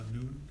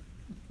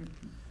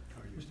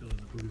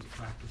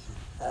practices?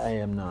 I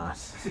am not.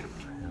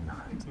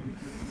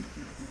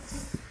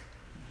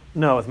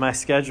 No, with my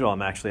schedule,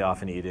 I'm actually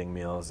often eating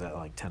meals at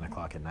like 10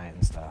 o'clock at night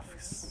and stuff.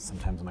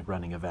 Sometimes I'm like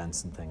running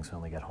events and things, so I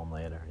only get home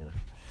later, you know.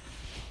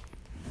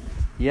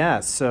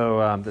 Yeah,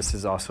 so this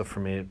is also for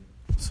me.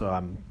 So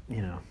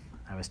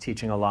I was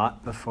teaching a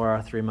lot before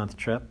our 3-month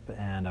trip,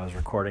 and I was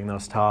recording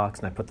those talks,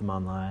 and I put them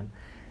online.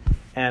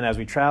 And as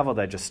we traveled,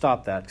 I just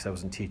stopped that because I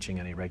wasn't teaching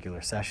any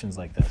regular sessions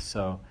like this.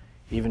 So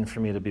even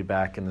for me to be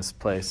back in this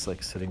place,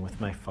 like sitting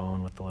with my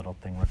phone with the little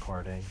thing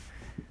recording,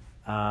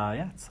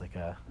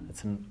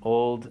 it's an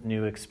old,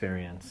 new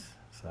experience.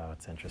 So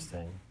it's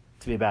interesting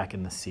to be back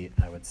in the seat,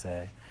 I would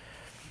say.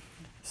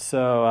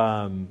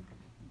 So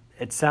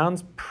it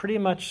sounds pretty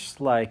much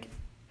like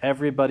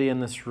everybody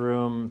in this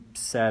room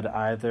said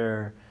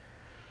either,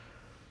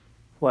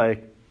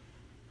 like,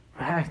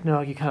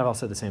 no, you kind of all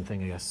said the same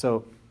thing, I guess.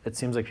 So it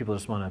seems like people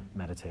just want to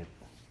meditate.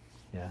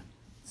 Yeah,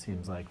 it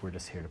seems like we're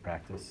just here to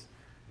practice.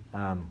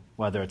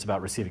 Whether it's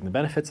about receiving the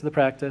benefits of the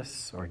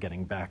practice or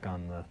getting back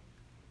on the,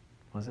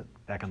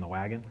 back on the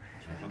wagon?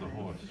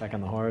 Back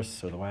on the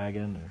horse or the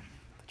wagon or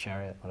the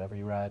chariot, whatever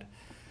you ride.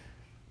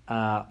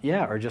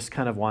 Or just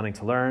kind of wanting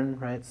to learn,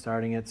 right,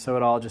 starting it. So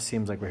it all just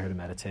seems like we're here to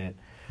meditate.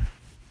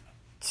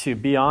 To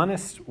be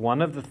honest,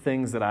 one of the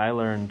things that I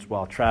learned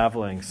while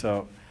traveling,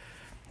 so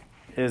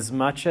as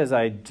much as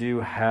I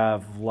do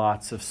have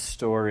lots of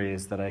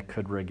stories that I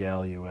could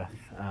regale you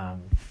with,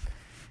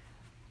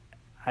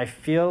 I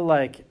feel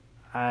like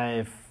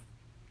I've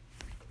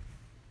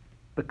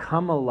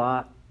become a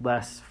lot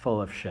less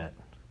full of shit.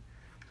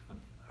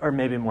 Or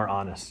maybe more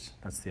honest.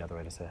 That's the other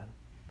way to say it.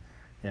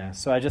 Yeah,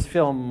 so I just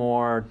feel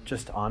more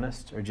just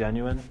honest or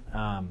genuine.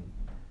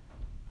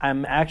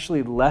 I'm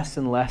actually less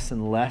and less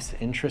and less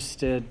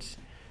interested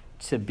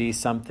to be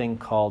something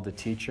called a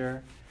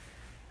teacher.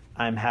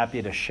 I'm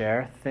happy to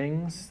share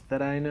things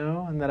that I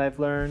know and that I've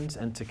learned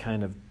and to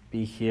kind of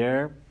be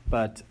here,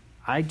 but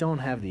I don't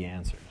have the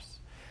answers.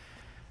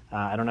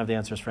 I don't have the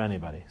answers for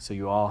anybody, so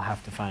you all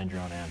have to find your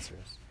own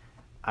answers.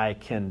 I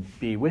can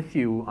be with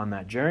you on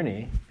that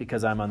journey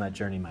because I'm on that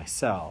journey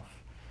myself.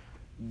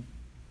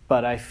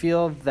 But I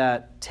feel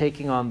that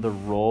taking on the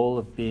role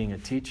of being a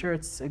teacher,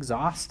 it's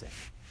exhausting.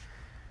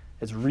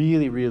 It's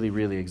really, really,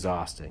 really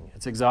exhausting.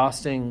 It's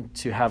exhausting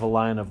to have a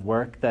line of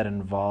work that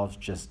involves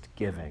just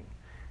giving.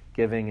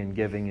 Giving and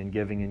giving and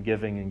giving and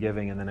giving and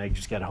giving, and then I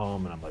just get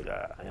home and I'm like,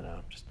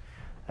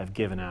 I've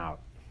given out.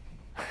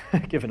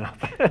 Given up.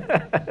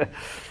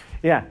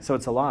 Yeah, so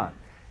it's a lot.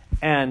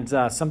 And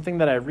something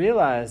that I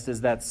realized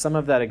is that some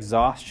of that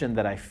exhaustion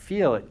that I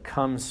feel, it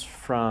comes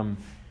from,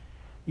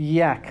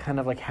 kind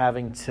of like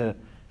having to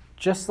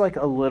just like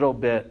a little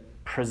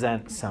bit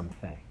present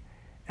something.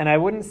 And I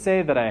wouldn't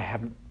say that I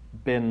have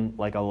been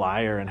like a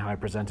liar in how I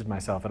presented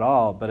myself at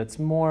all, but it's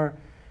more,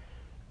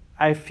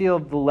 I feel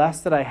the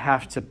less that I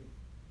have to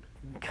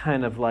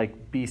kind of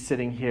like be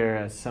sitting here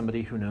as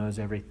somebody who knows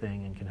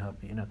everything and can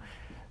help me,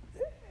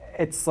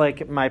 it's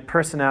like my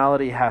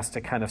personality has to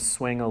kind of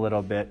swing a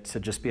little bit to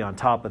just be on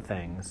top of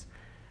things.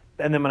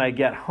 And then when I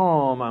get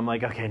home, I'm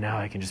like, okay, now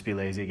I can just be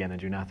lazy again and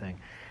do nothing.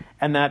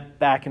 And that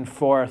back and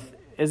forth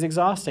is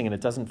exhausting, and it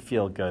doesn't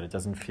feel good. It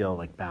doesn't feel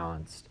like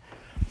balanced.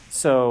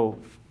 So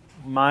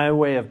my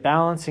way of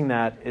balancing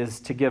that is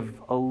to give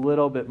a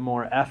little bit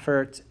more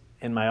effort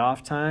in my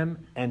off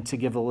time and to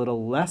give a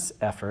little less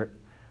effort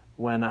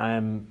when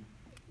I'm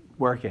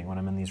working, when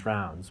I'm in these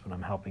rounds, when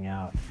I'm helping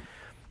out.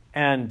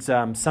 And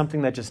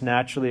something that just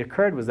naturally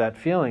occurred was that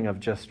feeling of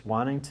just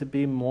wanting to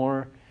be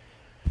more,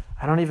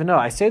 I don't even know.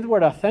 I say the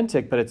word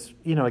authentic, but it's,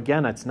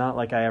 again, it's not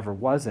like I ever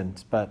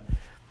wasn't. But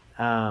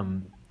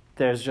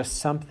there's just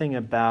something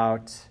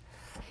about,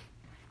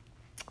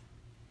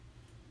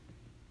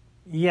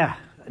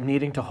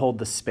 needing to hold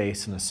the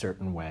space in a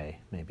certain way.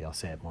 Maybe I'll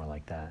say it more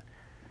like that.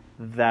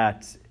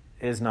 That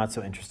is not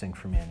so interesting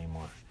for me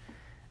anymore.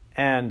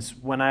 And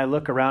when I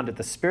look around at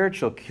the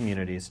spiritual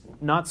communities,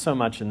 not so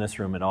much in this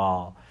room at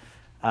all,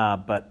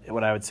 but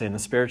what I would say in the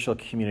spiritual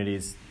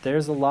communities,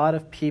 there's a lot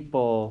of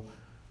people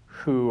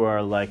who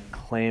are like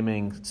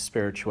claiming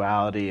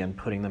spirituality and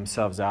putting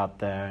themselves out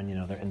there, and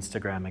their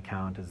Instagram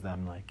account is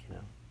them like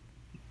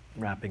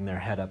wrapping their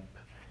head up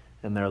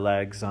in their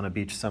legs on a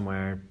beach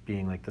somewhere,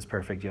 being like this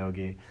perfect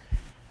yogi.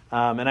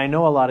 And I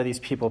know a lot of these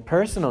people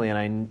personally, and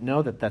I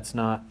know that that's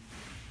not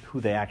who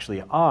they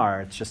actually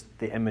are. It's just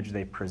the image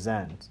they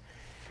present.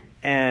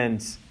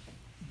 And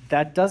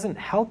that doesn't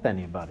help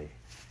anybody.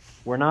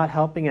 We're not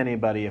helping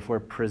anybody if we're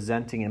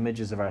presenting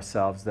images of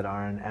ourselves that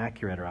aren't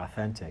accurate or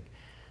authentic.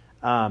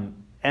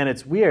 And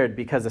it's weird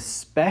because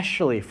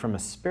especially from a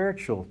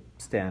spiritual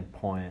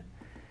standpoint,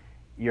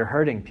 you're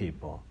hurting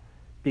people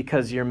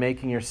because you're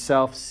making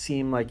yourself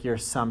seem like you're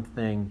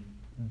something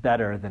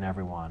better than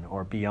everyone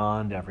or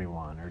beyond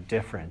everyone or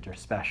different or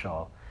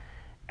special.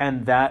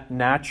 And that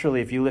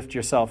naturally, if you lift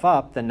yourself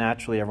up, then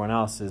naturally everyone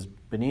else is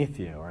beneath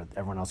you or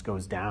everyone else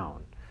goes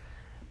down.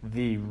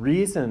 The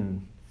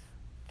reason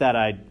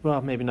that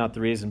maybe not the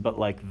reason, but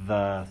like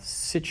the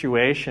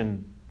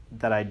situation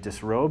that I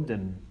disrobed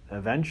in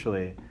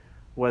eventually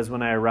was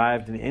when I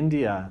arrived in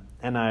India,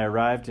 and I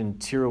arrived in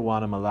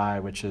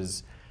Tiruvannamalai, which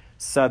is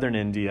southern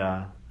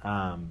India.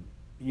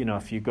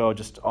 If you go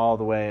just all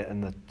the way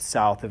in the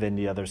south of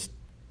India, there's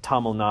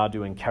Tamil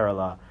Nadu and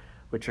Kerala,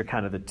 which are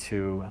kind of the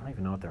two, I don't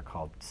even know what they're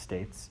called,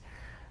 states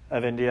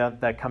of India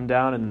that come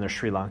down, and then there's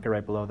Sri Lanka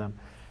right below them.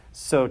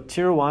 So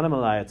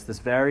Tiruvannamalai, it's this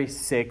very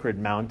sacred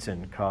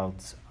mountain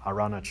called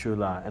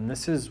Arunachala, and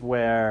this is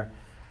where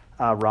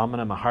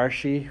Ramana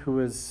Maharshi, who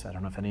is, I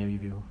don't know if any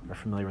of you are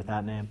familiar with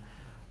that name,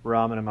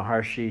 Ramana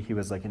Maharshi, he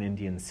was like an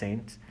Indian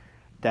saint,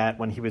 that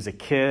when he was a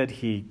kid,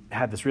 he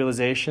had this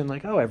realization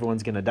like, oh,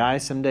 everyone's going to die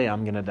someday,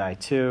 I'm going to die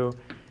too.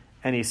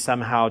 And he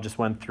somehow just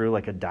went through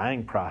like a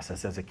dying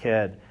process as a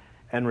kid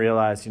and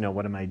realized,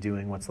 what am I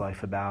doing? What's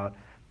life about?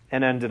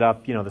 And ended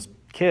up, this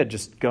kid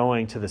just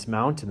going to this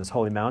mountain, this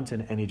holy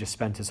mountain, and he just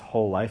spent his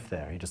whole life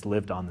there. He just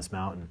lived on this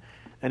mountain.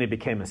 And he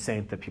became a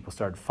saint that people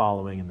started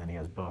following, and then he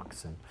has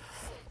books. And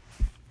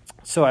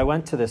so I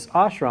went to this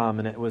ashram,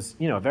 and it was,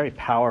 a very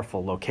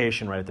powerful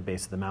location right at the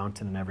base of the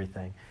mountain and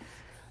everything.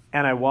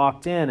 And I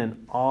walked in,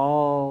 and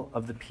all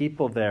of the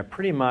people there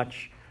pretty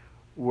much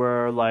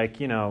were like,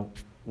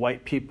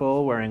 white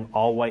people wearing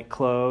all white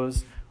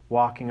clothes,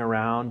 walking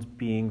around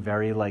being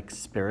very like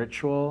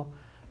spiritual,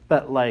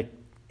 but like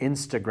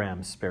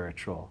Instagram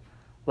spiritual.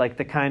 Like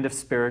the kind of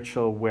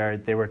spiritual where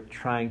they were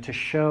trying to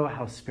show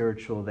how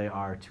spiritual they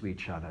are to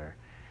each other.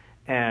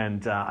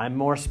 And I'm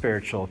more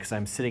spiritual because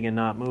I'm sitting and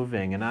not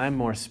moving, and I'm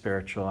more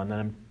spiritual. And then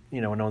I'm,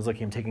 when no one's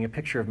looking, I'm taking a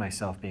picture of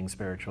myself being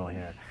spiritual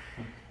here.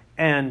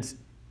 And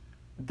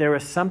there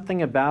was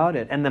something about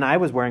it. And then I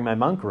was wearing my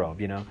monk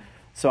robe,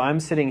 So I'm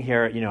sitting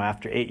here,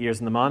 after 8 years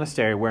in the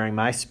monastery wearing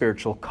my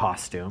spiritual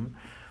costume.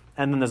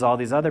 And then there's all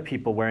these other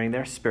people wearing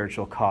their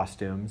spiritual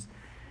costumes.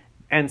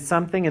 And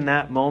something in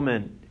that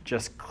moment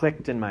just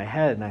clicked in my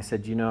head. And I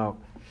said,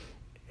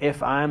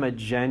 if I'm a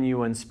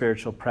genuine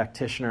spiritual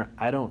practitioner,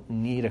 I don't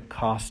need a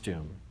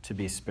costume to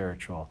be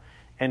spiritual.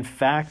 In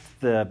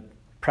fact, the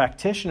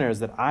practitioners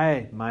that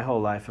I, my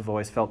whole life, have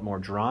always felt more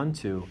drawn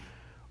to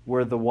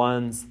were the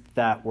ones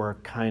that were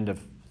kind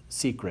of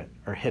secret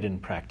or hidden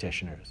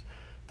practitioners.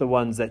 The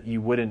ones that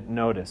you wouldn't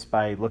notice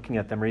by looking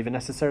at them or even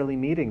necessarily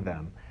meeting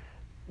them.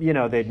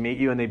 They'd meet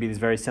you and they'd be these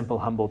very simple,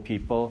 humble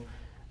people,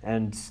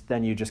 and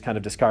then you just kind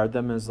of discard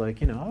them as like,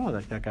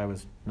 that guy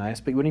was nice,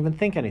 but you wouldn't even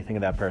think anything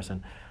of that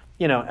person.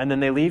 And then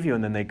they leave you,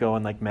 and then they go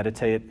and like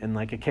meditate in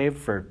like a cave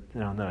for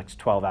the next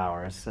 12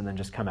 hours, and then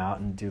just come out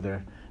and do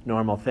their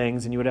normal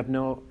things, and you would have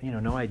no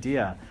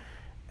idea.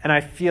 And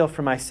I feel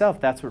for myself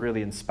that's what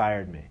really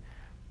inspired me.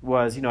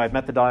 Was I've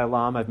met the Dalai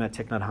Lama, I've met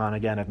Thich Nhat Hanh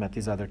again, I've met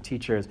these other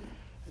teachers.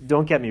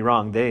 Don't get me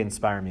wrong, they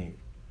inspire me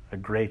a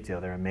great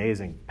deal. They're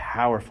amazing,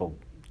 powerful,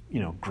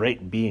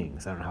 great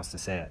beings. I don't know how else to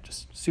say it.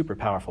 Just super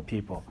powerful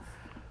people.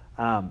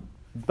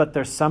 But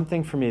there's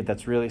something for me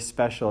that's really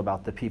special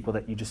about the people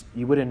that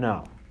you wouldn't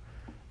know.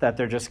 That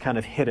they're just kind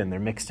of hidden. They're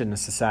mixed into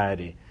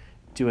society,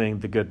 doing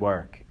the good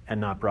work and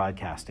not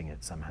broadcasting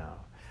it somehow.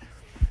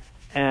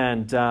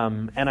 And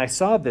I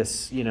saw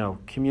this,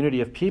 community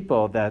of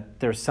people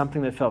that there's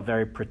something that felt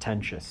very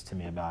pretentious to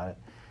me about it.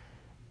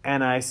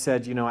 And I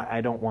said,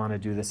 I don't want to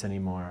do this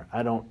anymore.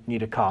 I don't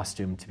need a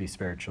costume to be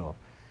spiritual.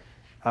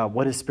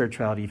 What does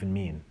spirituality even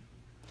mean?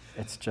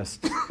 It's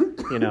just,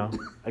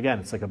 again,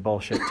 it's like a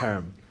bullshit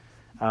term.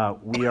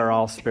 We are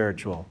all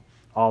spiritual,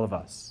 all of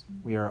us.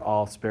 We are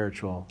all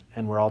spiritual,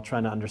 and we're all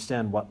trying to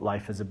understand what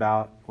life is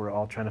about. We're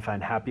all trying to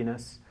find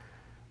happiness.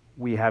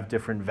 We have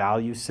different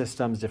value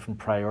systems, different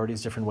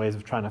priorities, different ways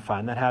of trying to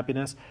find that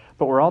happiness.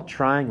 But we're all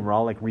trying, we're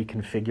all like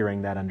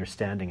reconfiguring that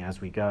understanding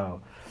as we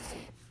go.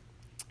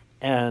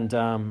 And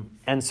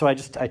so I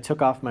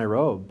took off my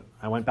robe.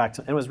 I went back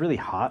to, it was really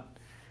hot.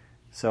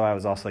 So I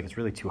was also like, it's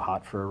really too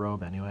hot for a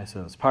robe anyway.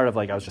 So it was part of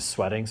like, I was just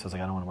sweating. So I was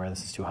like, I don't want to wear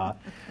this, it's too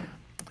hot.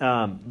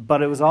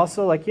 But it was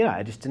also like,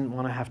 I just didn't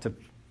want to have to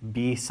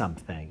be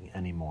something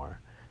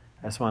anymore.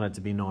 I just wanted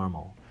to be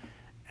normal.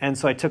 And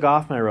so I took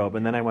off my robe,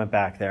 and then I went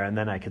back there, and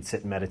then I could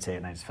sit and meditate,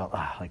 and I just felt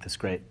like this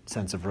great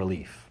sense of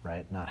relief,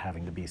 right? Not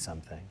having to be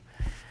something.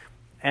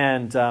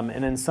 And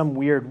in some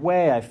weird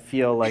way, I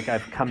feel like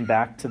I've come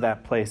back to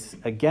that place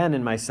again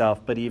in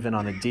myself, but even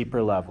on a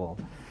deeper level.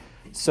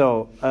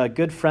 So a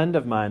good friend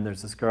of mine,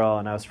 there's this girl,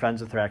 and I was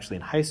friends with her actually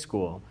in high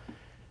school,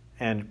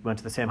 and went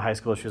to the same high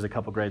school. She was a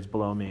couple grades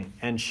below me,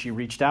 and she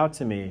reached out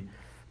to me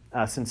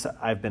since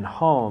I've been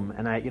home,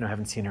 and I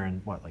haven't seen her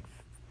in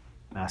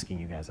I'm asking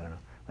you guys, I don't know,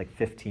 like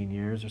 15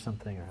 years or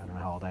something, or I don't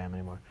know how old I am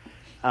anymore,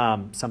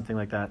 something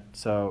like that.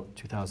 So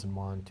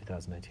 2001,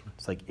 2019,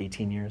 it's like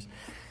 18 years.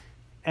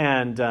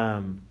 And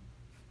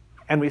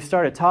we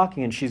started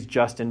talking, and she's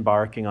just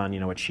embarking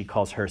on, what she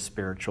calls her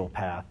spiritual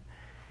path,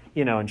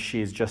 and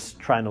she's just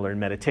trying to learn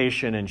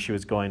meditation, and she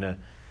was going to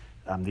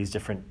these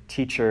different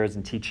teachers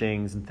and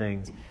teachings and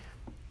things.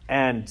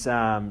 And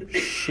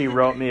she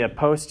wrote me a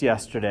post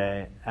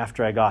yesterday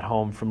after I got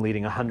home from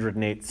leading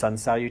 108 sun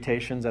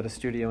salutations at a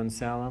studio in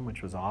Salem,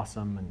 which was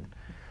awesome and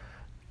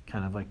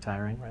kind of like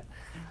tiring, right?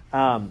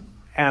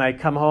 And I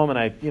come home and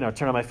I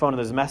turn on my phone, and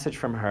there's a message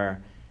from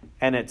her,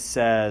 and it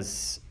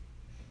says,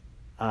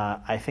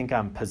 I think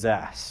I'm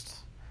possessed.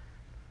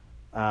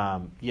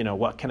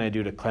 What can I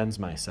do to cleanse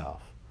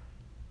myself?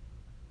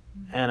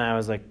 And I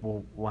was like,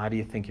 well, why do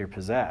you think you're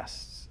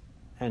possessed?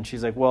 And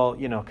she's like, well,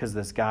 because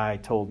this guy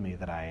told me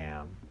that I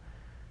am.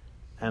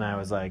 And I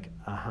was like,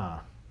 uh-huh.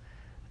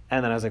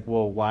 And then I was like,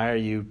 well, why are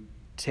you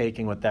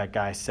taking what that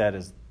guy said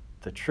as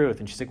the truth?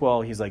 And she's like,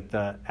 well, he's like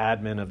the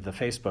admin of the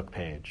Facebook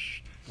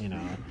page,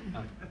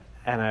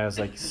 And I was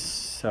like,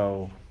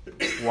 so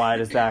why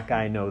does that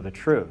guy know the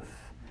truth?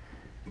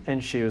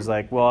 And she was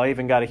like, well, I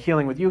even got a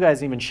healing with you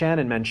guys. Even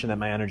Shannon mentioned that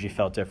my energy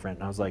felt different.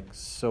 And I was like,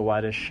 so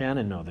why does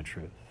Shannon know the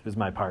truth? Who's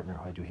my partner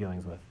who I do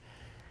healings with.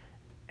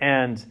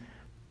 And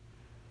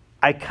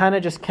I kind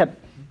of just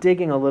kept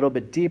digging a little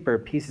bit deeper,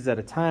 pieces at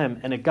a time,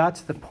 and it got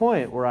to the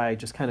point where I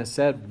just kind of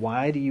said,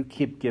 why do you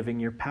keep giving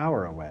your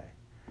power away?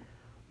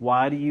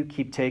 Why do you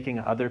keep taking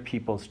other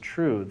people's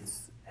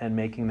truths and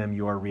making them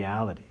your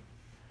reality?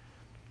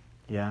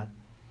 Yeah?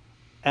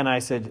 And I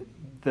said,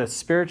 the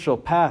spiritual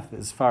path,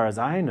 as far as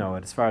I know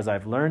it, as far as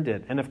I've learned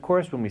it, and of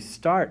course when we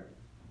start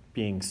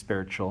being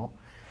spiritual,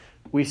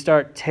 we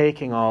start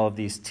taking all of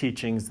these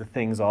teachings, the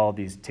things all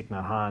these Thich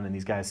Nhat Hanh and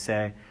these guys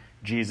say,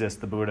 Jesus,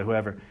 the Buddha,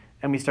 whoever,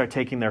 and we start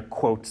taking their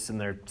quotes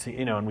and their,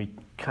 and we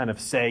kind of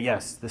say,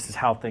 yes, this is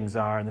how things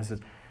are,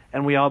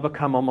 and we all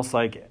become almost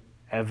like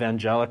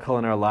evangelical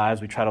in our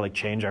lives. We try to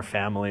change our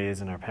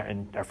families and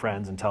our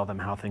friends and tell them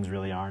how things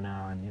really are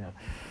now,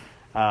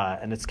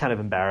 and it's kind of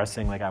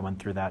embarrassing. Like I went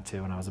through that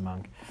too when I was a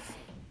monk.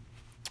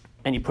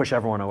 And you push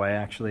everyone away,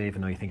 actually,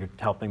 even though you think you're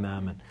helping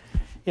them, and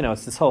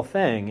it's this whole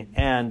thing.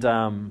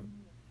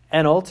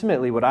 And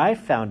ultimately, what I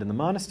found in the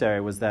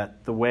monastery was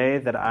that the way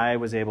that I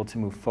was able to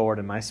move forward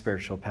in my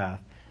spiritual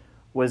path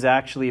was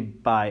actually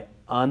by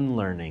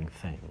unlearning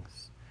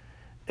things.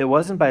 It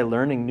wasn't by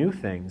learning new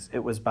things.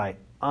 It was by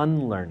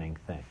unlearning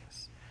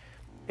things.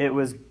 It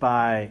was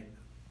by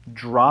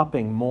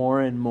dropping more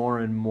and more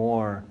and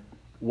more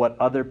what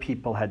other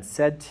people had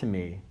said to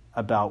me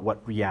about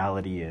what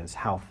reality is,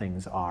 how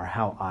things are,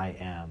 how I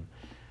am,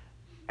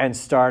 and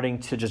starting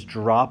to just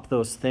drop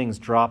those things,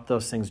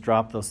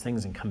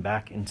 and come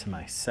back into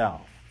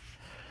myself.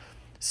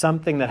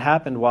 Something that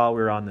happened while we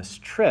were on this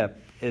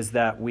trip is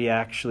that we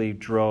actually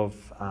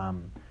drove,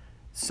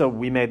 so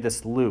we made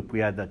this loop. We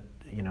had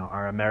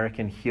our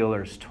American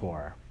Healers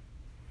Tour.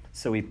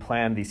 So we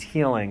planned these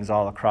healings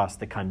all across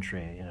the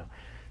country,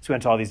 So we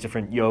went to all these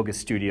different yoga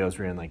studios.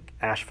 We were in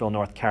Asheville,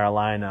 North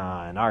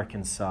Carolina, and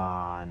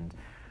Arkansas, and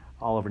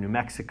all over New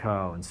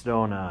Mexico, and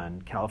Sedona,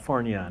 and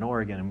California, and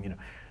Oregon, and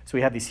So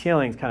we had these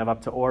healings kind of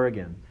up to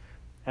Oregon.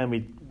 And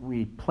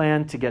we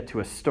planned to get to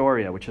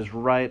Astoria, which is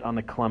right on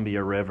the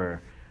Columbia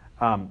River.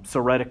 So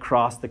right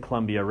across the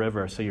Columbia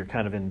River. So you're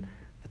kind of in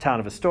the town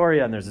of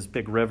Astoria, and there's this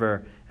big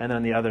river. And then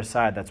on the other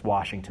side, that's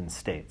Washington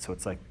State. So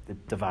it's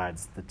it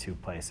divides the two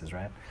places,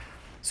 right?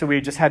 So we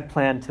just had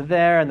planned to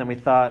there, and then we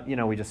thought,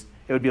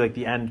 it would be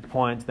the end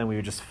point. Then we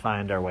would just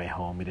find our way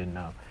home. We didn't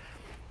know.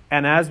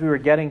 And as we were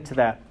getting to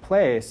that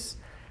place,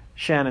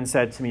 Shannon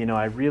said to me,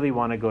 I really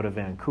want to go to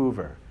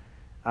Vancouver.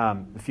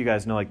 If you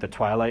guys know the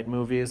Twilight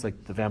movies,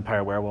 the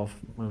vampire werewolf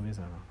movies,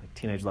 I don't know,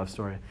 Teenage Love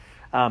Story.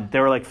 They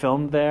were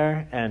filmed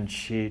there, and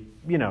she,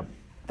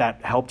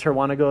 that helped her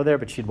want to go there,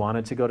 but she'd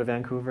wanted to go to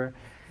Vancouver.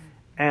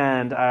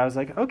 And I was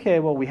like, okay,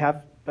 well, we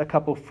have a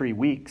couple free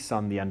weeks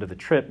on the end of the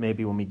trip.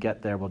 Maybe when we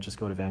get there, we'll just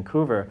go to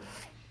Vancouver.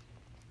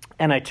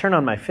 And I turn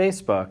on my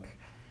Facebook,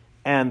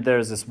 and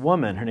there's this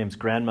woman, her name's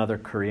Grandmother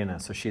Karina.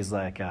 So she's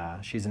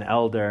she's an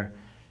elder.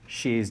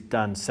 She's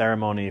done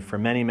ceremony for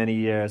many, many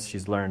years.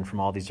 She's learned from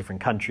all these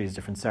different countries,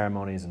 different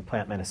ceremonies and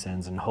plant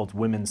medicines, and holds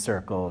women's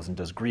circles and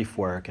does grief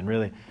work. And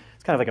really,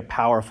 it's kind of a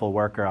powerful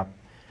worker up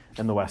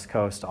in the West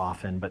Coast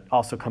often, but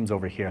also comes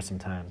over here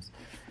sometimes.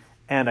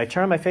 And I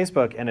turn on my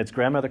Facebook, and it's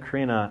Grandmother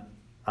Karina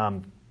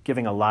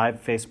giving a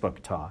live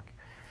Facebook talk.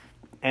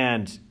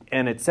 And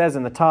it says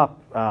in the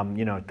top,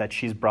 that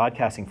she's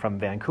broadcasting from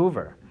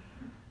Vancouver.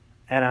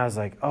 And I was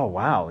like, oh,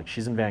 wow,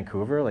 she's in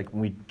Vancouver?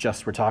 We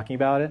just were talking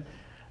about it.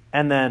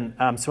 And then,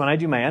 so when I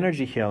do my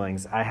energy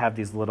healings, I have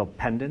these little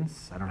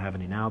pendants. I don't have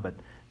any now, but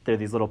they're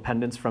these little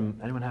pendants from,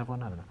 anyone have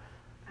one? I don't know.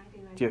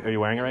 Are you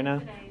wearing it right now?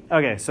 Today.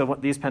 Okay, so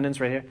these pendants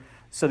right here.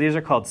 So these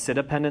are called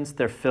Siddha pendants.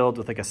 They're filled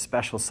with a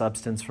special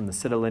substance from the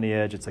Siddha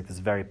lineage. It's this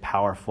very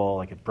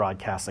powerful, it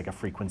broadcasts a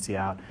frequency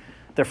out.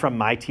 They're from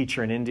my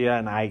teacher in India,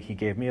 and he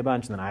gave me a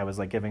bunch, and then I was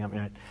giving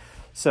them.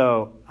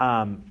 So,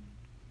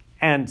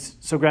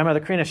 so Grandmother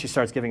Karina, she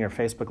starts giving her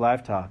Facebook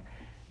Live talk.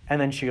 And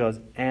then she goes,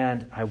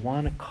 and I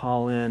want to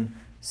call in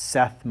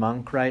Seth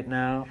Monk right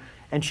now.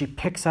 And she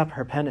picks up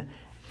her pendant,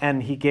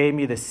 and he gave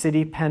me the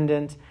Siddhi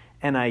pendant,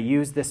 and I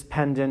use this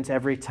pendant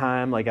every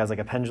time, as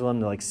a pendulum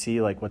to see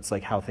what's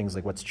how things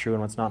what's true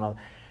and what's not. And, all.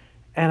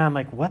 And I'm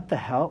like, what the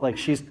hell?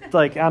 She's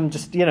I'm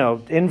just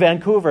in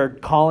Vancouver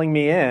calling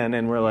me in,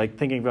 and we're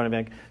thinking of going to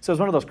Vancouver. So it was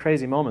one of those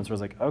crazy moments where I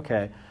was like,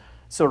 okay.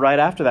 So right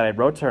after that, I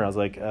wrote to her, and I was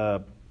like,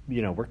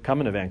 we're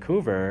coming to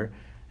Vancouver.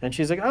 And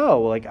she's like,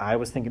 oh, well, I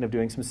was thinking of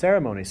doing some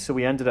ceremonies. So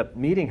we ended up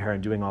meeting her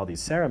and doing all these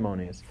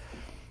ceremonies.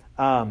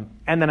 And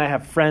then I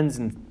have friends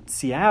in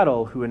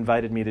Seattle who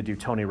invited me to do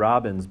Tony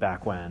Robbins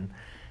back when.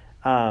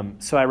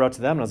 So I wrote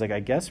to them and I was like, I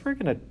guess we're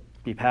going to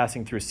be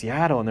passing through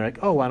Seattle. And they're like,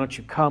 oh, why don't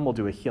you come? We'll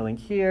do a healing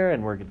here.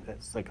 And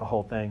it's like a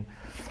whole thing.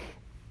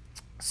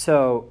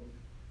 So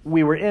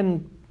we were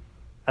in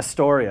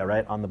Astoria,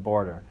 right, on the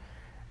border.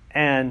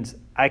 And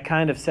I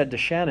kind of said to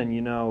Shannon,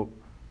 you know,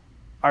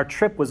 our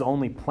trip was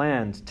only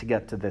planned to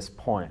get to this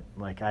point.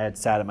 Like, I had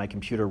sat at my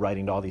computer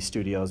writing to all these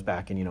studios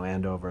back in,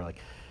 Andover, like,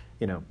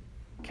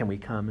 can we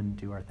come and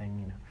do our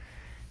thing,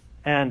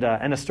 And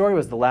Astoria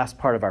was the last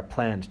part of our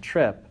planned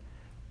trip.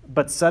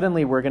 But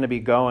suddenly we're going to be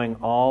going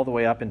all the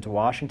way up into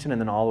Washington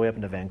and then all the way up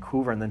into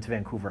Vancouver and then to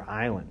Vancouver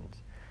Island.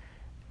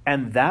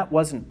 And that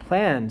wasn't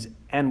planned,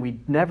 and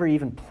we never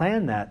even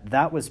planned that.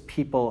 That was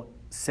people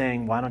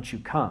saying, why don't you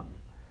come?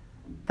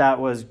 That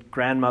was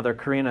grandmother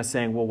Karina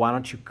saying, well, why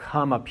don't you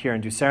come up here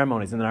and do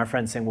ceremonies? And then our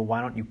friends saying, well, why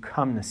don't you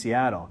come to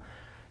Seattle?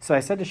 So I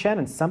said to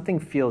Shannon, something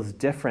feels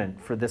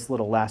different for this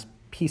little last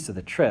piece of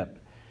the trip.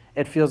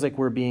 It feels like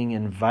we're being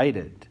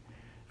invited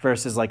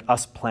versus like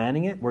us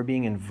planning it. We're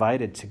being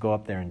invited to go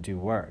up there and do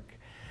work.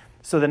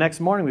 So the next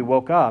morning we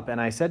woke up and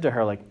I said to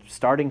her, like,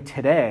 starting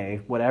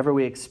today, whatever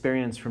we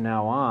experience from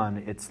now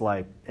on, it's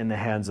like in the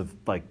hands of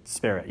like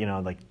spirit,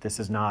 like this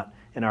is not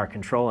in our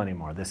control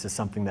anymore. This is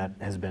something that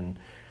has been,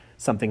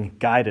 something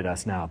guided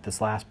us now,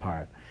 this last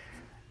part.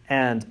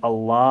 And a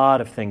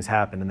lot of things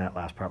happened in that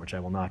last part, which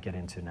I will not get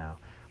into now.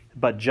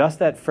 But just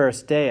that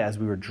first day, as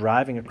we were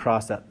driving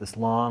across this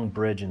long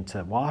bridge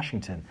into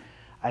Washington,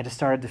 I just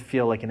started to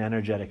feel like an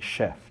energetic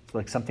shift,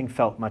 like something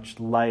felt much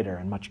lighter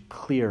and much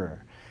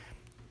clearer.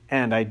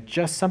 And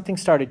something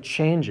started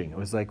changing. It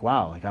was like,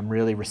 wow, like I'm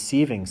really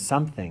receiving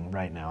something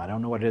right now. I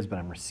don't know what it is, but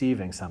I'm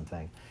receiving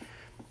something.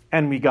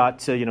 And we got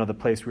to, the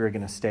place we were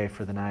going to stay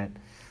for the night.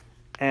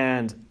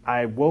 And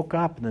I woke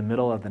up in the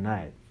middle of the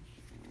night.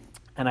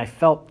 And I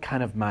felt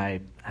kind of I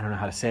don't know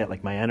how to say it,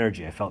 like my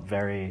energy. I felt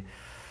very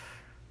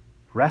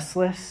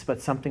restless, but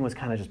something was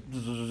kind of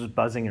just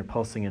buzzing or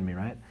pulsing in me,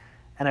 right?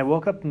 And I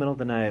woke up in the middle of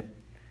the night,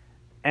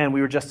 and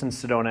we were just in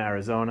Sedona,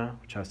 Arizona,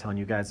 which I was telling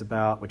you guys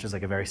about, which is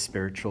like a very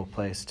spiritual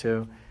place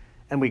too.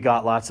 And we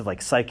got lots of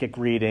like psychic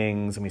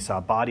readings, and we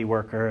saw body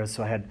workers.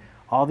 So I had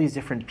all these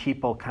different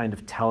people kind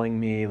of telling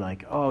me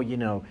like, oh,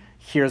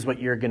 here's what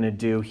you're going to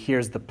do.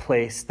 Here's the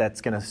place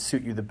that's going to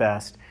suit you the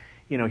best.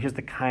 Here's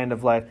the kind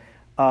of life.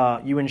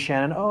 You and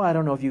Shannon, oh, I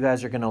don't know if you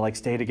guys are going to like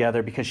stay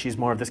together because she's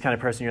more of this kind of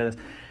person, you're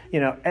this.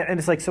 And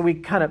it's like, so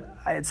we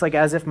it's like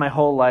as if my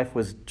whole life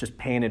was just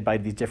painted by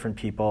these different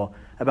people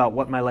about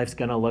what my life's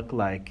going to look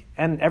like.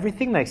 And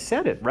everything they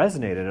said, it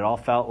resonated. It all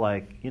felt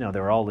like, they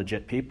were all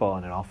legit people,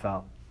 and it all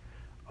felt,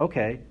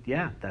 okay,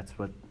 yeah,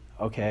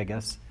 okay, I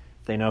guess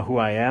they know who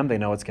I am. They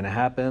know what's going to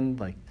happen.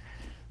 Like,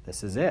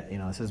 this is it.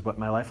 This is what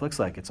my life looks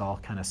like. It's all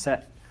kind of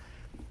set.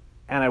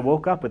 And I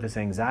woke up with this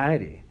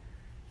anxiety.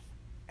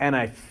 And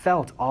I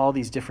felt all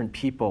these different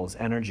people's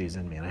energies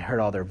in me, and I heard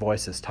all their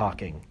voices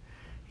talking,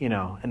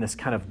 and this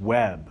kind of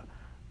web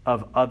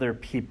of other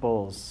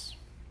people's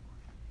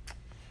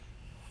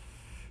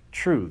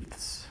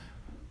truths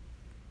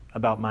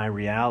about my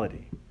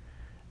reality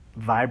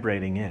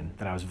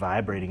that I was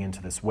vibrating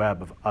into this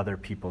web of other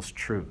people's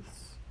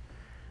truths.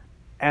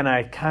 And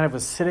I kind of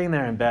was sitting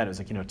there in bed. It was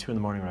like, 2 in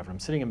the morning or whatever. I'm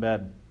sitting in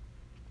bed,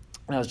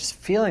 and I was just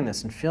feeling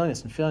this and feeling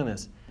this and feeling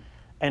this.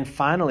 And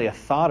finally, a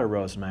thought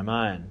arose in my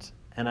mind.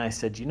 And I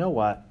said, you know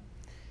what?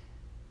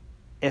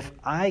 If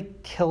I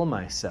kill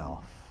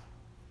myself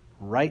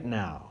right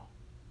now,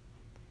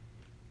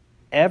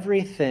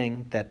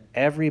 everything that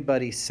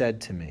everybody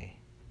said to me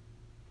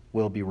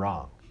will be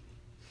wrong.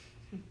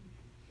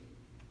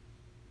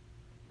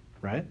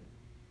 Right?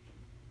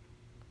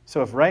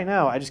 So if right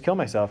now I just kill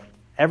myself,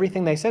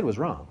 everything they said was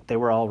wrong. They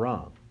were all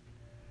wrong.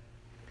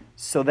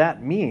 So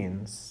that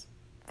means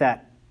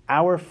that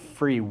our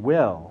free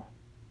will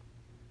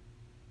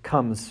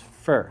comes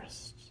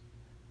first.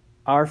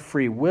 Our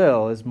free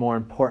will is more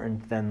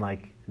important than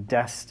like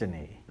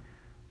destiny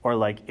or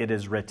like it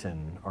is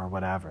written or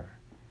whatever.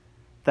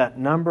 That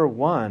number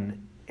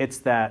one, it's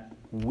that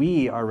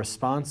we are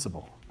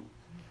responsible.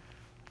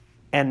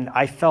 And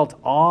I felt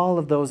all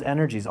of those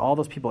energies, all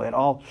those people,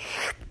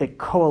 it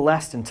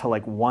coalesced into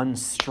like one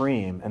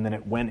stream, and then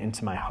it went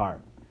into my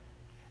heart.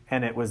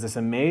 And it was this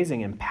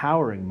amazing,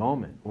 empowering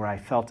moment where I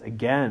felt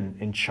again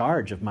in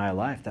charge of my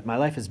life, that my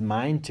life is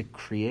mine to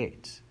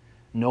create,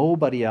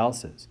 nobody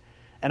else's.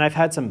 And I've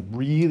had some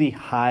really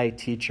high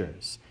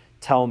teachers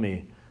tell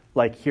me,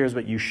 like, here's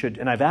what you should,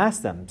 and I've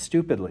asked them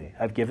stupidly.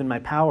 I've given my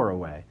power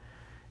away.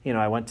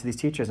 I went to these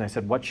teachers and I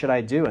said, what should I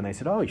do? And they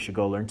said, oh, you should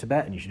go learn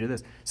Tibetan. You should do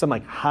this. Some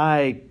like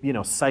high,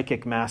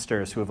 psychic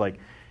masters who have like,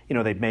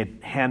 they've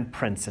made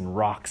handprints in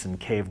rocks and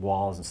cave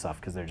walls and stuff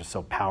because they're just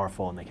so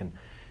powerful and they can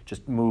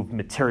just move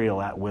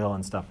material at will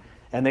and stuff.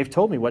 And they've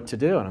told me what to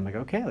do. And I'm like,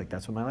 okay, like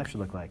that's what my life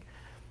should look like.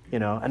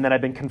 And then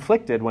I've been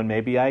conflicted when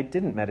maybe I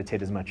didn't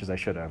meditate as much as I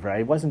should have, or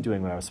I wasn't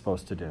doing what I was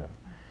supposed to do.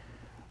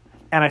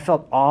 And I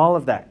felt all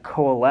of that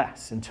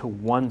coalesce into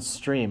one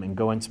stream and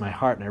go into my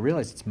heart, and I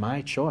realized it's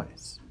my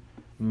choice.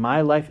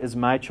 My life is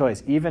my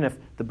choice. Even if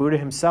the Buddha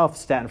himself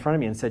sat in front of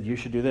me and said, you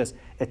should do this,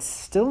 it's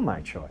still my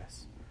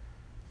choice.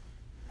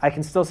 I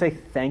can still say,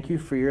 thank you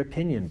for your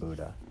opinion,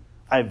 Buddha.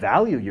 I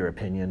value your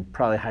opinion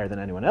probably higher than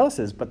anyone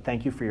else's, but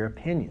thank you for your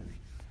opinion.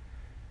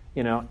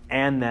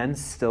 And then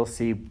still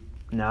see,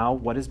 now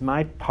what is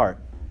my part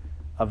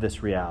of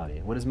this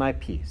reality? What is my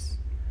piece?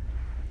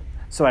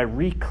 So I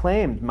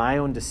reclaimed my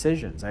own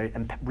decisions. I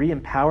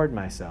re-empowered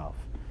myself.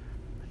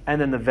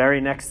 And then the very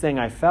next thing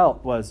I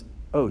felt was,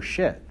 oh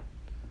shit,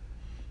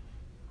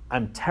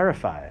 I'm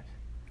terrified.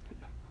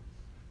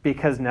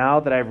 Because now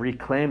that I've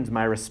reclaimed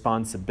my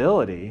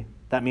responsibility,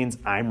 that means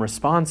I'm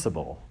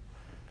responsible.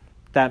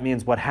 That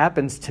means what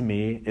happens to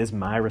me is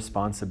my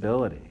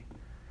responsibility.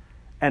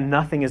 And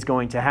nothing is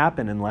going to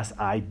happen unless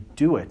I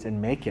do it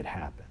and make it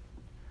happen.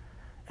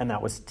 And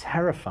that was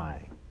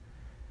terrifying.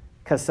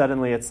 Because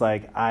suddenly it's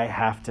like I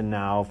have to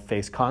now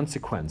face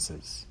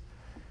consequences.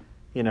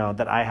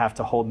 That I have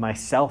to hold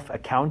myself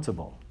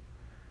accountable.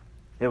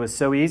 It was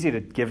so easy to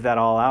give that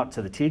all out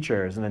to the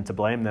teachers and then to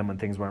blame them when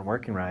things weren't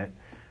working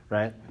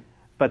right?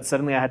 But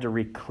suddenly I had to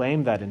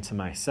reclaim that into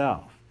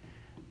myself.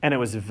 And it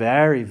was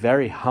very,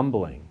 very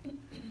humbling,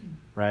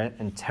 right?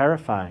 And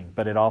terrifying,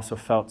 but it also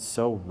felt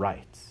so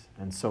right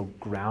and so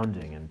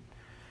grounding and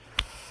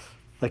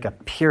like a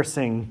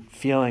piercing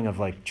feeling of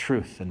like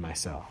truth in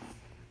myself.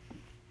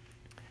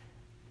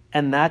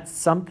 And that's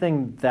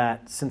something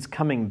that since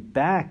coming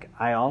back,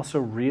 I also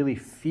really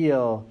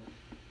feel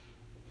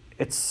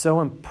it's so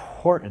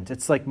important.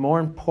 It's like more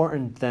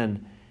important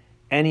than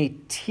any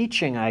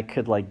teaching I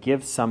could like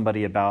give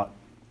somebody about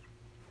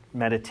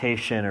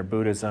meditation or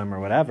Buddhism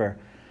or whatever.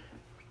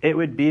 It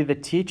would be the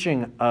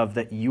teaching of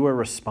that you are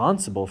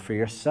responsible for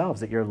yourselves,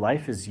 that your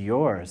life is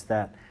yours,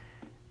 that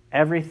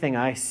everything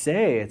I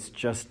say, it's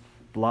just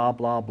blah,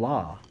 blah,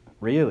 blah,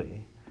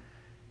 really.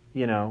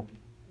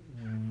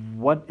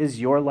 What is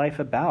your life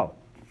about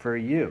for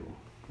you?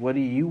 What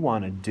do you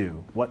want to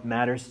do? What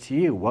matters to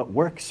you? What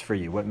works for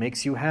you? What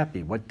makes you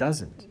happy? What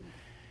doesn't?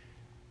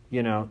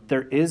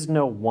 There is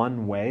no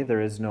one way.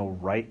 There is no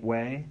right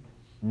way.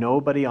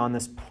 Nobody on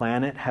this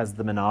planet has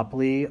the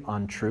monopoly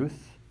on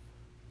truth.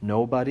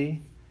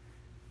 Nobody.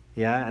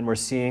 Yeah, and we're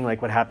seeing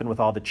like what happened with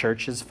all the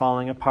churches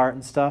falling apart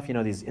and stuff.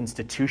 These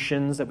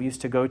institutions that we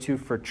used to go to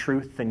for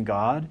truth and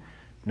God.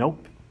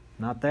 Nope,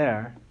 not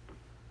there.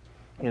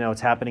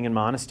 It's happening in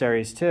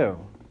monasteries too,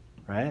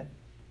 right?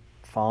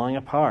 Falling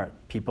apart.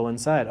 People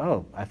inside,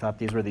 oh, I thought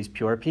these were these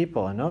pure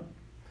people. And nope,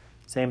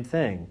 same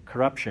thing.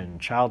 Corruption,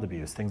 child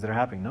abuse, things that are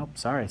happening. Nope,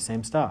 sorry,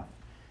 same stuff.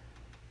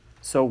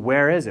 So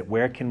where is it?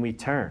 Where can we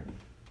turn?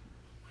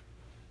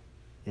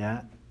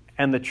 Yeah?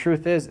 And the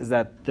truth is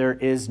that there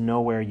is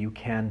nowhere you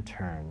can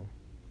turn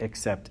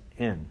except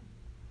in.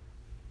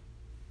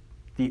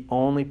 The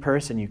only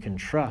person you can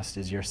trust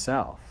is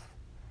yourself.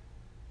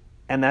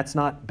 And that's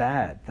not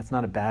bad. That's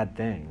not a bad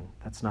thing.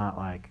 That's not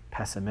like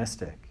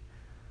pessimistic.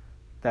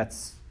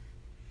 That's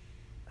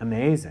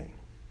amazing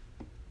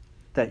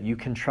that you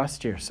can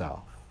trust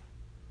yourself.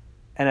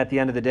 And at the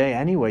end of the day,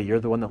 anyway, you're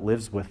the one that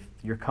lives with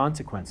your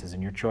consequences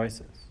and your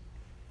choices.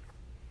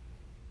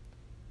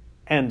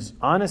 And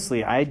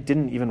honestly, I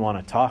didn't even want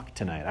to talk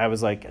tonight. I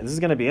was like, this is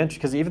going to be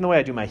interesting, because even the way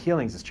I do my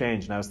healings has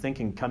changed. And I was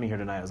thinking, coming here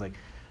tonight, I was like,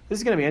 this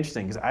is going to be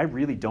interesting, because I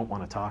really don't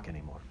want to talk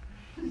anymore.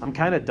 I'm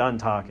kind of done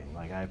talking.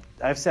 Like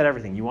I've said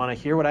everything. You want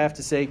to hear what I have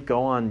to say?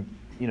 Go on,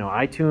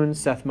 iTunes,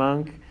 Seth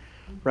Monk,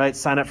 right?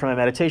 Sign up for my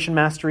meditation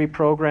mastery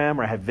program,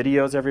 where I have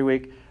videos every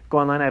week. Go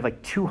online. I have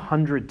like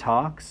 200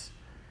 talks.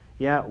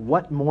 Yeah,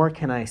 what more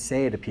can I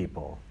say to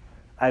people?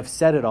 I've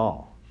said it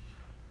all.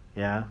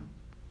 Yeah.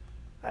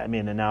 I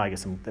mean, and now I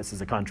guess this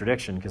is a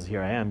contradiction, because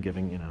here I am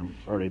giving,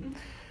 already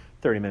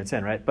 30 minutes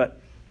in, right? But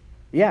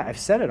yeah, I've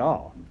said it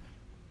all.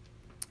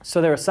 So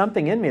there was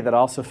something in me that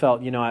also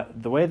felt,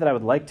 the way that I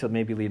would like to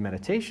maybe lead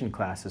meditation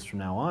classes from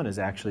now on is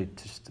actually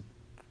just to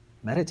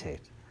meditate.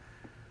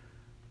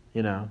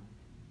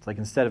 It's like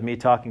instead of me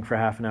talking for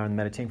half an hour and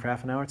meditating for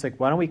half an hour, it's like,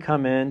 why don't we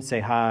come in, say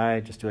hi,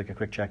 just do like a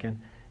quick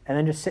check-in, and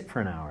then just sit for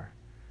an hour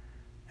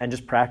and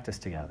just practice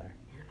together.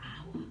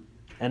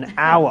 An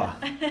hour.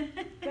 You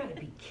gotta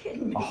be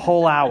kidding me. A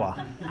whole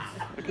hour.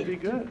 It could be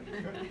good.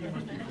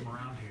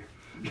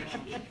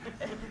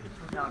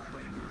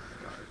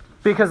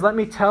 Because let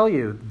me tell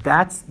you,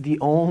 that's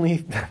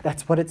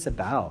what it's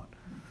about.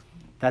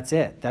 That's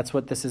it. That's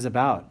what this is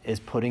about, is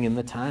putting in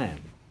the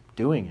time,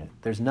 doing it.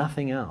 There's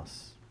nothing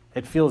else.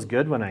 It feels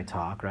good when I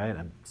talk, right?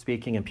 I'm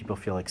speaking and people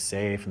feel like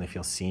safe and they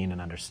feel seen and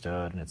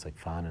understood, and it's like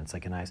fun, and it's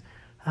like a nice,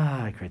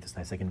 I create this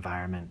nice like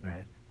environment,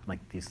 right?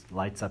 Like these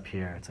lights up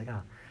here. It's like,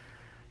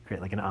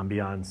 create like an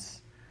ambiance.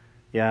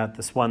 Yeah,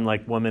 this one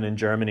like woman in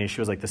Germany, she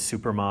was like the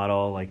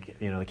supermodel, like,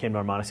 they came to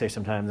our monastery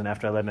sometimes, and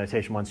after I led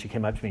meditation once, she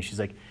came up to me, she's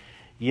like,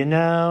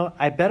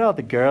 I bet all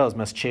the girls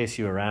must chase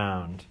you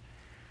around.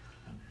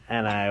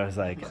 And I was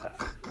like,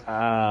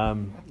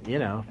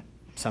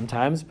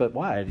 sometimes, but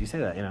why do you say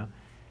that,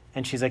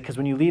 And she's like, because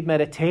when you lead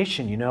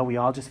meditation, we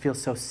all just feel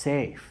so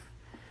safe.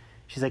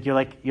 She's like, you're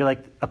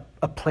like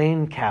a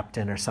plane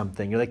captain or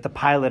something. You're like the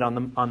pilot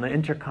on the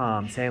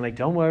intercom saying like,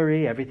 don't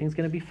worry, everything's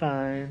going to be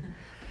fine.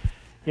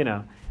 You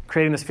know,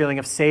 creating this feeling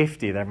of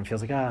safety that everyone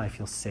feels like, I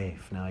feel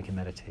safe. Now I can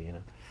meditate, you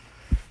know.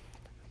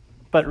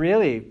 But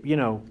really, you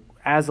know,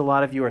 as a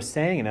lot of you are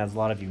saying and as a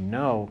lot of you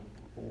know,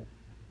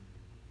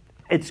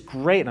 it's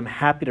great, and I'm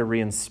happy to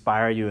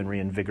re-inspire you and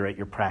reinvigorate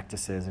your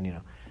practices, and you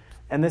know.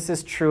 And this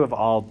is true of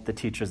all the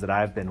teachers that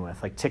I've been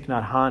with. Like Thich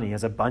Nhat Hanh, he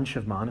has a bunch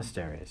of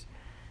monasteries.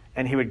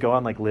 And he would go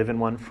and like live in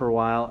one for a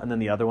while, and then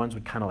the other ones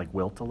would kind of like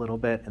wilt a little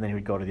bit, and then he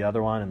would go to the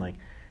other one, and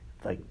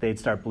like they'd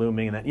start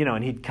blooming, and then, you know,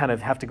 and he'd kind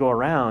of have to go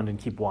around and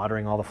keep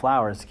watering all the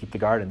flowers to keep the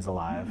gardens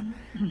alive.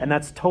 And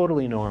that's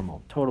totally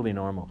normal, totally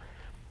normal.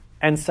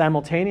 And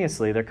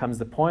simultaneously, there comes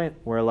the point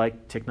where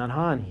like Thich Nhat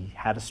Hanh, he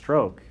had a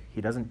stroke. He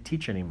doesn't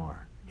teach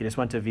anymore. He just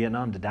went to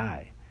Vietnam to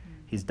die.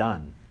 He's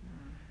done.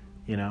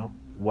 You know,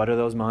 what are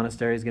those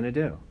monasteries going to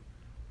do?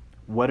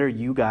 What are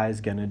you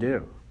guys going to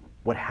do?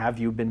 What have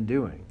you been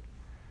doing?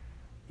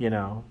 You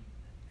know,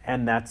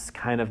 and that's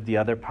kind of the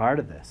other part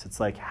of this. It's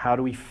like, how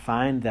do we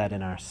find that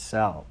in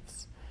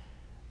ourselves?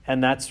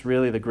 And that's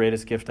really the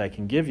greatest gift I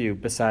can give you,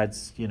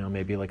 besides, you know,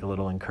 maybe like a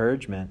little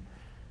encouragement,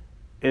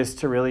 is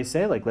to really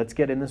say, like, let's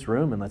get in this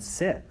room and let's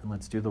sit and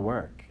let's do the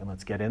work and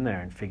let's get in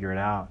there and figure it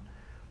out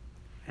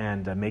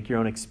and make your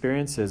own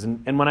experiences.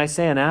 And when I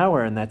say an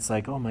hour, and that's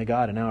like, oh my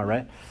God, an hour,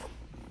 right?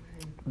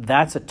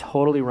 That's a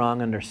totally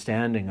wrong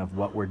understanding of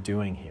what we're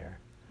doing here.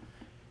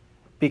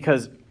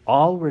 Because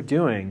all we're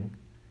doing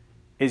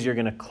is you're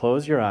going to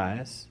close your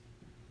eyes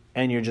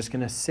and you're just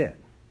going to sit.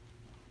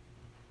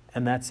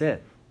 And that's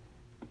it.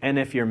 And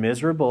if you're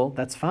miserable,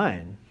 that's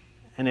fine.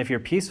 And if you're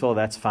peaceful,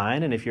 that's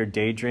fine. And if you're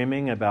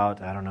daydreaming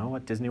about, I don't know,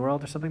 what, Disney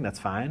World or something, that's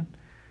fine.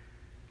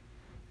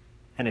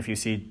 And if you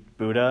see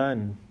Buddha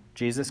and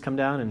Jesus come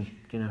down and,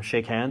 you know,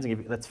 shake hands and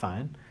give you, that's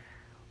fine.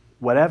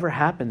 Whatever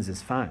happens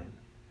is fine.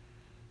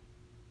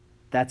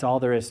 That's all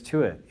there is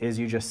to it, is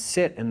you just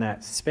sit in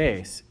that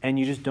space and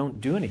you just don't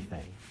do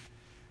anything.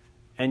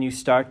 And you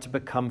start to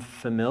become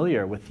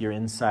familiar with your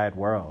inside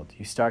world.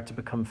 You start to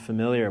become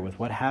familiar with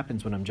what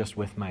happens when I'm just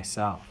with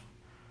myself.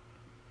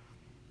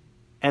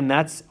 And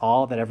that's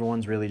all that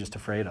everyone's really just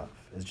afraid of,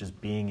 is just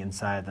being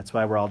inside. That's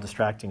why we're all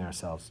distracting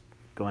ourselves,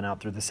 going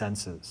out through the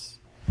senses.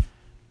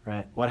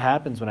 Right? What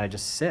happens when I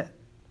just sit?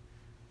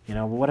 You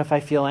know, what if I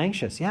feel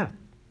anxious? Yeah.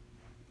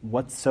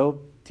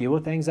 Deal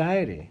with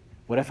anxiety.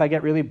 What if I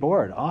get really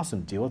bored?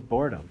 Awesome, deal with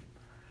boredom.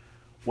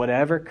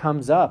 Whatever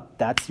comes up,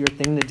 that's your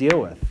thing to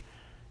deal with.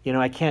 You know,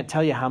 I can't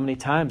tell you how many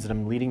times that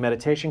I'm leading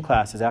meditation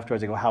classes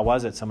afterwards. I go, how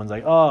was it? Someone's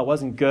like, oh, it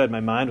wasn't good. My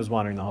mind was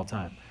wandering the whole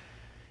time.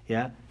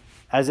 Yeah?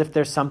 As if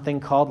there's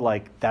something called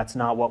like, that's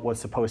not what was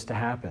supposed to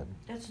happen.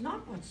 That's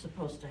not what's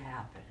supposed to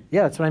happen.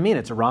 Yeah, that's what I mean.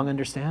 It's a wrong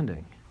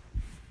understanding.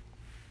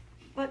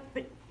 But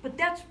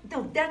that's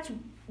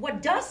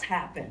what does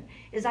happen,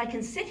 is I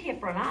can sit here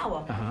for an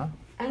hour,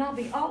 and I'll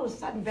be all of a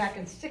sudden back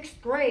in 6th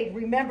grade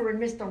remembering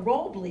Mr.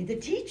 Robley, the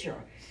teacher.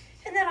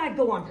 And then I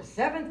go on to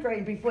 7th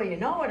grade. Before you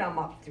know it, I'm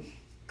up to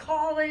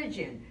college,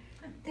 and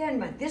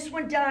then this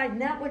one died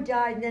and that one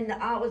died, and then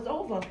the hour's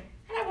over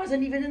and I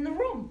wasn't even in the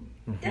room.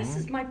 This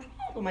is my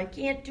problem. I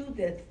can't do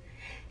this,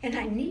 and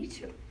I need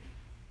to.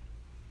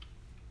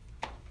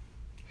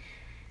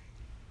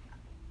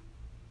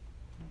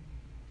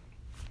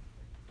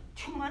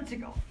 Two months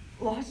ago,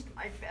 lost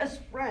my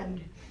best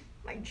friend,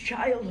 my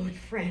childhood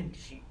friend.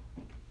 She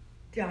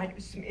died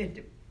of severe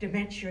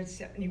dementia at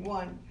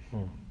 71.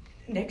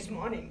 Next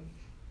morning,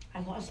 I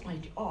lost my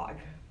dog.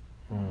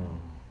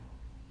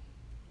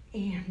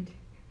 And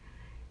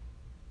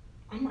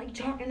I'm like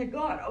talking to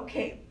God,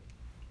 okay,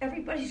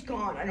 everybody's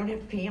gone. I don't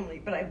have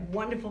family, but I have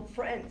wonderful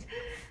friends.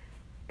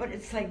 But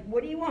it's like,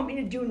 what do you want me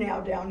to do now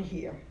down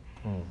here?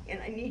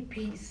 And I need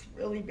peace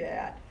really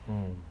bad.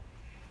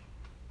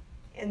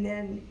 And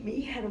then me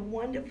had a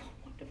wonderful,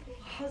 wonderful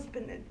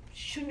husband that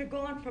shouldn't have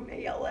gone from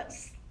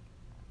ALS.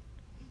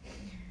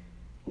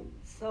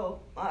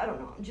 So, I don't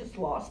know, I'm just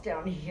lost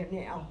down here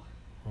now.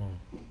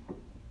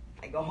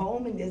 I go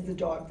home and there's the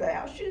dog's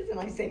ashes, and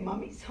I say,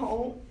 Mommy's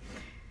home.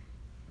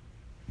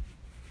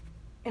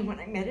 And when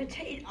I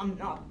meditate, I'm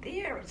not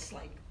there. It's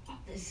like all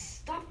this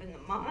stuff in the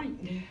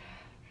mind.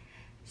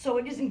 So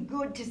it isn't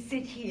good to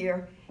sit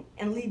here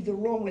and leave the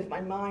room with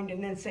my mind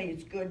and then say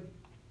it's good,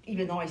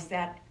 even though I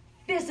sat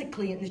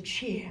physically in the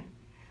chair.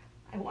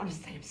 I want to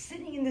say I'm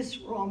sitting in this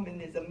room,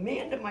 and there's a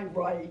man to my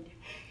right.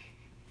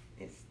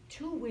 There's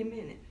 2 women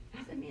and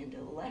another man to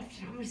the left,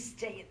 and I'm going to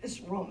stay in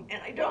this room.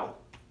 And I don't.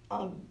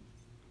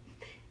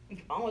 We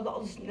come on with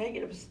all this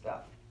negative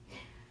stuff.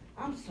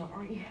 I'm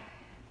sorry.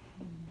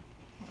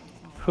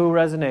 Who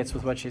resonates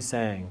with what she's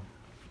saying?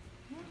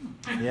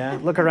 Yeah,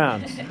 look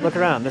around. Look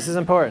around. This is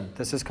important.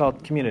 This is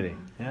called community.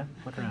 Yeah,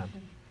 look around.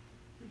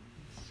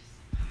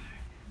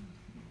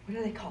 What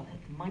do they call it?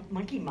 The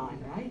monkey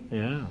mind, right?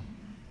 Yeah.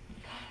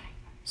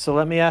 So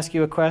let me ask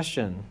you a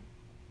question.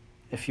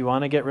 If you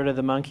want to get rid of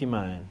the monkey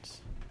mind,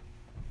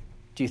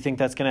 do you think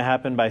that's going to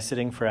happen by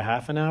sitting for a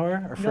half an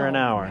hour or for an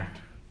hour?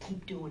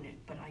 Keep doing it,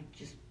 but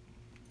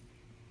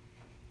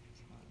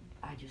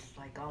I I just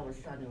like all of a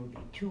sudden it'll be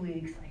 2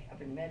 weeks, I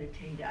haven't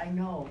meditated. I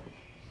know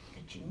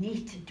that you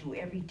need to do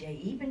every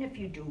day, even if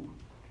you do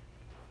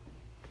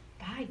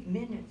 5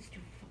 minutes,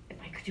 if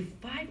I could do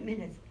 5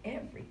 minutes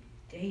every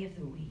day of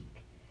the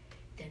week,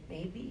 then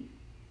maybe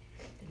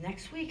the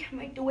next week I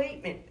might do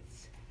 8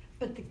 minutes.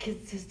 But the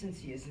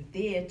consistency isn't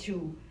there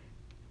to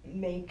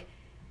make,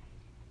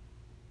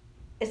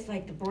 it's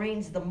like the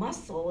brain's the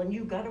muscle and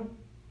you gotta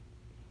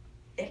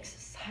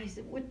exercise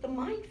it with the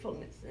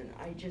mindfulness. And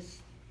I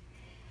just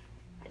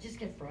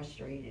get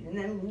frustrated. And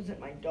then losing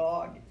my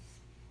dog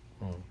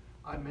is...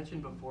 I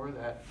mentioned before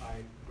that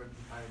I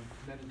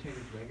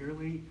meditated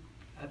regularly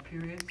at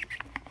periods.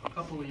 A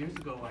couple of years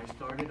ago, I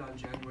started on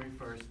January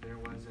 1st. There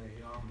was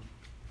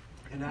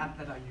an app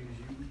that I use.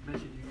 You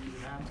mentioned you use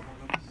an app. I don't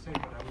know what to say,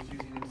 but I was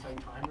using Insight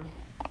Timer,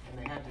 and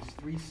they had this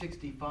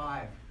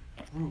 365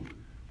 group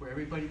where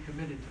everybody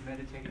committed to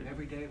meditating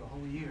every day the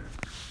whole year.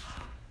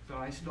 So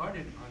I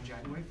started on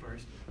January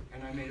 1st,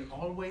 and I made it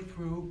all the way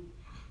through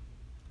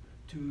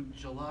to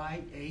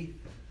July 8th,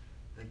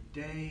 the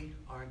day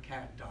our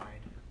cat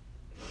died.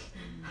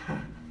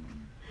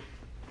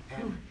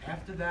 And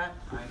after that,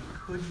 I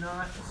could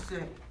not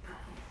sit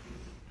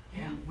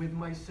with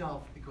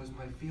myself because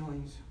my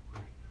feelings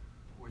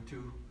were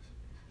too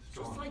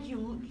strong. Just like he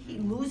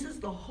loses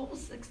the whole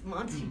 6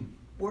 months he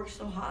worked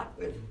so hard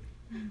with.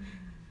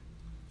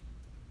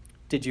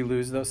 Did you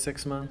lose those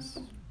 6 months?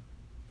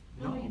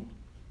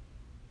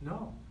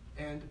 No.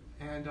 And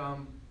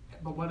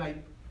but what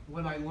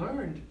I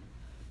learned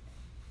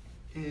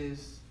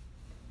is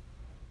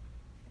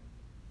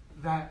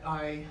that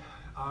I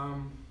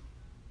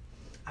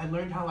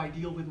learned how I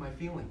deal with my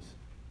feelings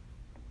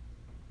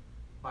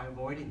by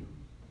avoiding them.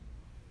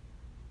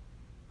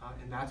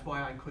 And that's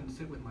why I couldn't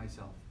sit with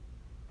myself.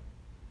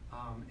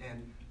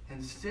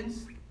 And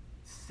since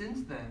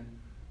then,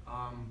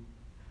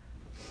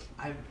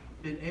 I've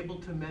been able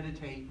to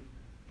meditate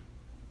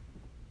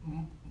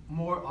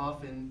more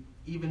often,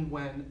 even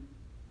when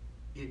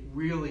it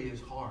really is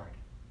hard,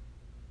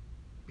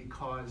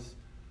 because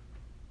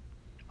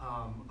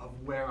of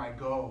where I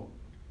go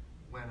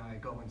when I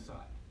go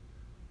inside.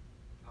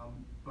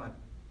 But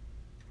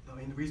I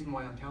mean, the reason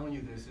why I'm telling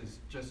you this is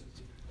just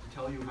to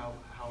tell you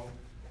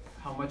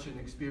how much an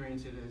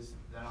experience it is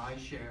that I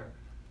share,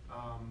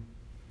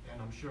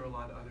 and I'm sure a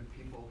lot of other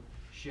people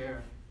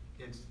share.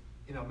 It's,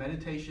 you know,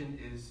 meditation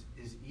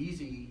is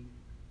easy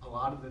a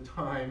lot of the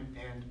time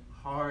and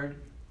hard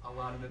a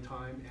lot of the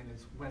time, and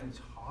it's when it's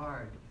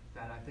hard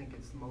that I think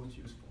it's the most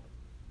useful.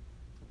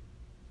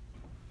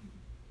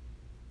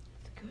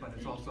 But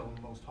it's also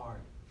the most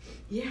hard.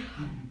 Yeah.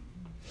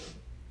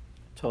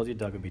 Told you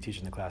Doug would be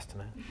teaching the class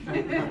tonight.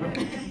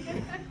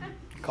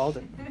 Called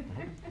it.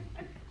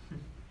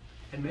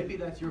 And maybe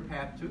that's your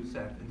path too,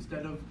 Seth.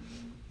 Instead of,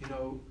 you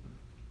know,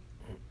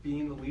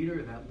 being the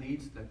leader that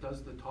leads, that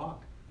does the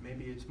talk,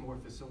 maybe it's more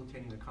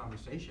facilitating the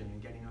conversation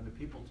and getting other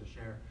people to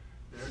share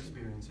their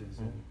experiences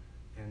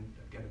and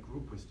get a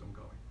group wisdom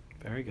going.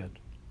 Very good.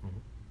 Mm-hmm.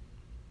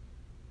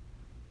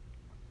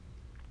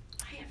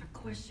 I have a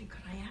question.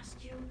 Could I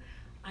ask you?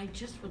 I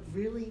just would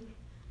really,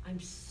 I'm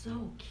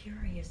so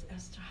curious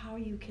as to how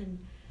you can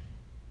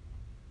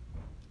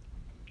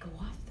go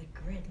off the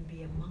grid and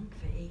be a monk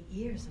for 8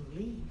 years and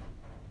leave.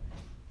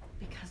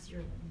 Because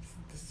you're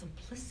the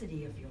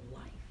simplicity of your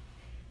life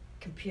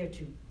compared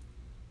to,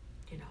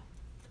 you know,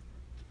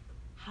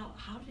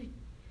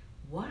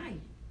 why?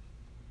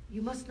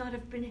 You must not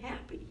have been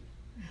happy.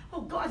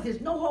 Oh God,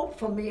 there's no hope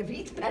for me if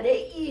he's been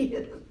 8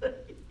 years.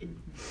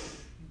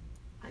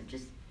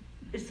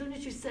 As soon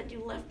as you said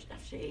you left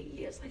after 8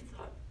 years, I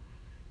thought,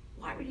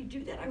 why would you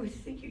do that? I would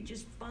think you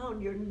just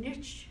found your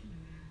niche.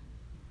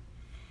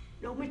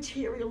 No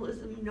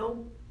materialism,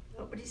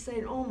 nobody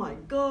saying, oh my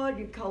God,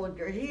 you colored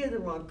your hair the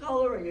wrong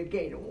color, or you're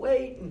gaining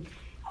weight, and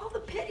all the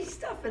petty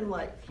stuff in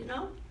life, you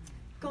know?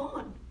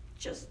 Gone.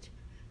 Just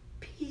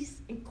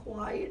peace and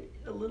quiet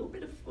and a little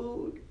bit of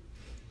food.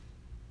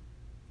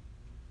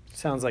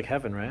 Sounds like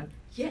heaven, right?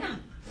 Yeah,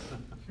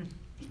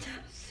 it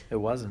does. It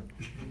wasn't.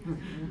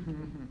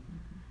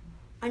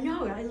 I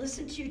know, I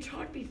listened to you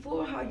talk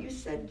before how you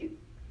said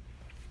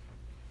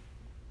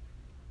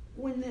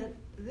when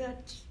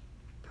that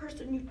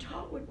person you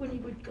taught with, when he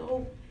would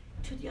go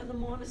to the other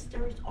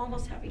monasteries,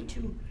 almost having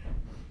to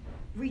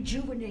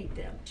rejuvenate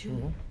them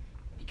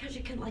because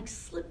you can like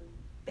slip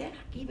back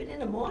even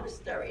in a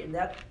monastery, and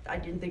that I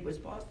didn't think was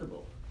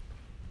possible.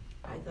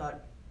 I thought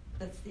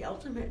that's the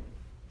ultimate.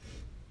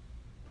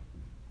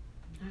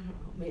 I don't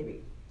know,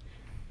 maybe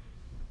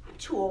I'm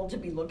too old to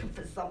be looking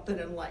for something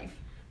in life.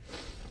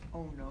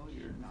 Oh, no,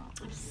 you're not.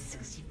 I'm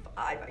 65.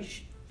 I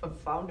should have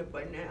found it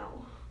by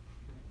now.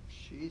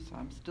 Jeez,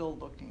 I'm still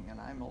looking and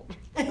I'm old.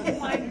 Oh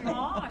my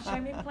gosh,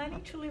 I'm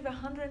planning to live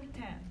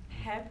 110,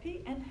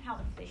 happy and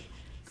healthy.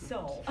 Good.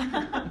 So,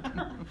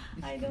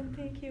 I don't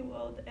think you're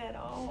old at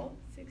all.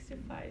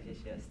 65 is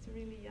just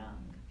really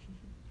young.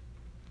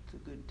 It's a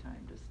good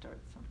time to start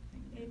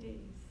something. It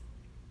is.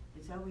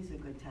 It's always a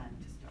good time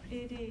to start.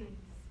 It is.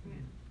 Yeah.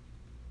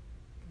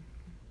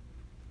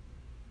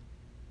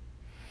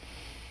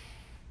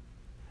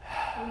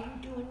 How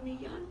you doing,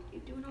 Leon? You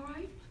doing all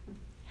right?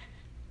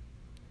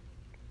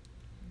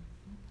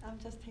 I'm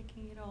just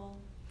taking it all.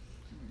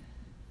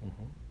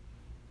 Mm-hmm.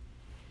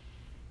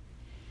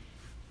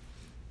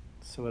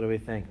 So what do we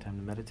think? Time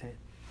to meditate?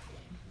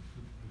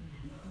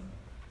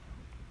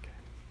 Okay.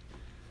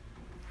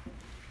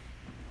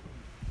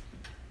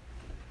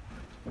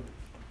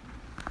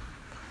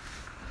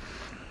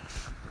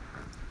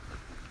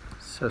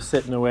 So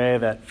sit in a way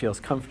that feels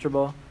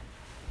comfortable,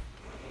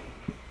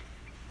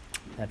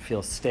 that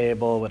feels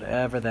stable,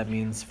 whatever that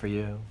means for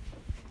you.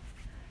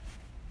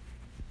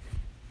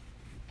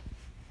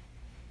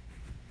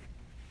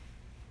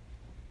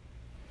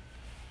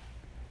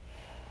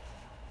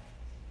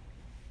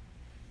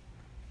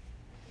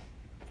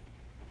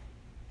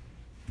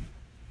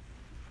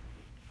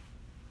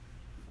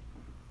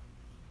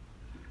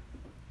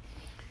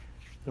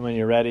 And when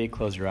you're ready,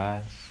 close your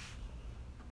eyes.